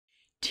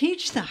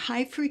Teach the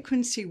high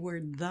frequency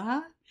word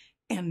the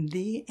and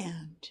the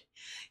end.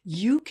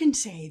 You can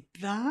say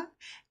the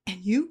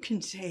and you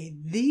can say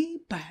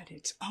the, but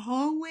it's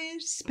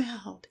always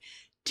spelled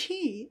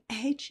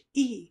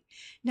T-H-E.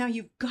 Now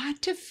you've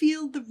got to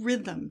feel the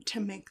rhythm to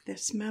make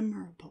this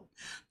memorable.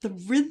 The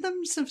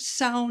rhythms of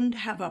sound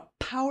have a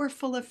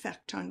powerful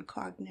effect on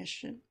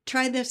cognition.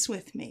 Try this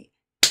with me.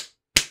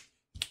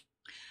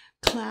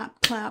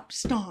 Clap, clap,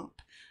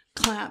 stomp.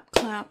 Clap,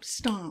 clap,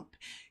 stomp.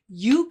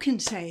 You can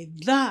say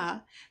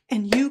the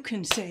and you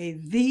can say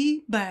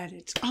the, but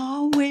it's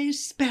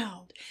always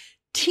spelled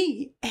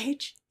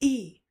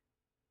T-H-E.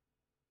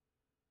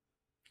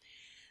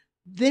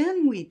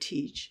 Then we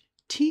teach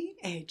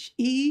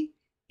T-H-E-E-N-D,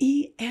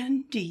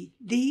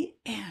 the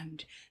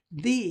end,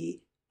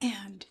 the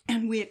end.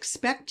 And we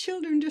expect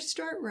children to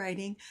start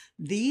writing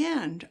the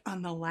end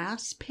on the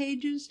last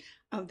pages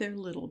of their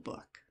little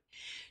book.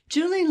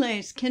 Julie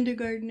Lay's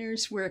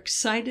kindergartners were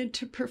excited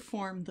to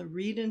perform the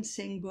read and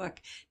sing book,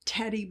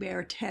 Teddy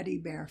Bear,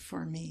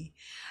 for me.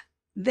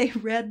 They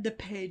read the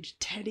page,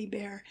 Teddy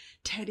Bear,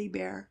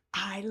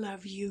 I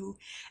love you.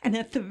 And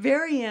at the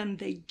very end,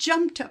 they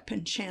jumped up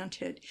and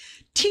chanted,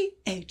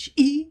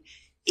 T-H-E-E-N-D,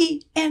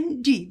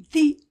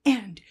 the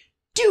end.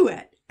 Do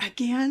it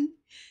again.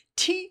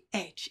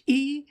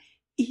 T-H-E-E-N-D,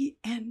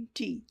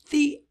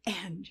 the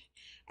end.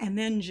 And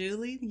then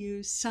Julie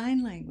used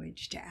sign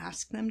language to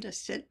ask them to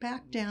sit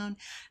back down,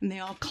 and they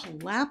all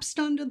collapsed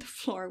onto the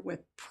floor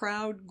with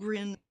proud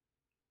grins.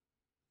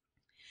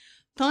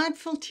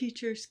 Thoughtful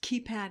teachers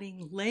keep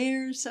adding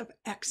layers of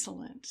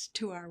excellence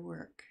to our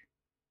work.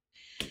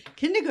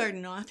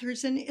 Kindergarten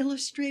authors and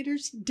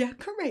illustrators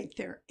decorate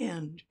their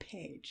end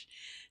page.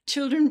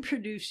 Children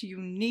produce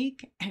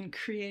unique and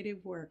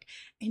creative work,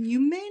 and you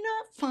may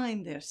not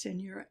find this in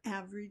your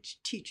average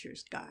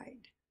teacher's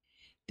guide.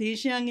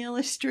 These young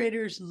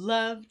illustrators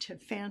love to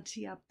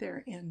fancy up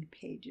their end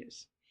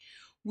pages.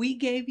 We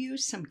gave you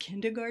some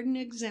kindergarten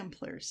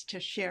exemplars to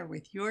share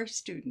with your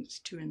students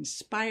to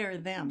inspire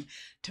them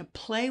to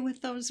play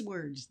with those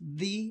words,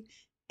 the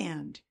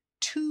end.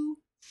 2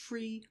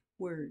 free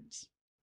words.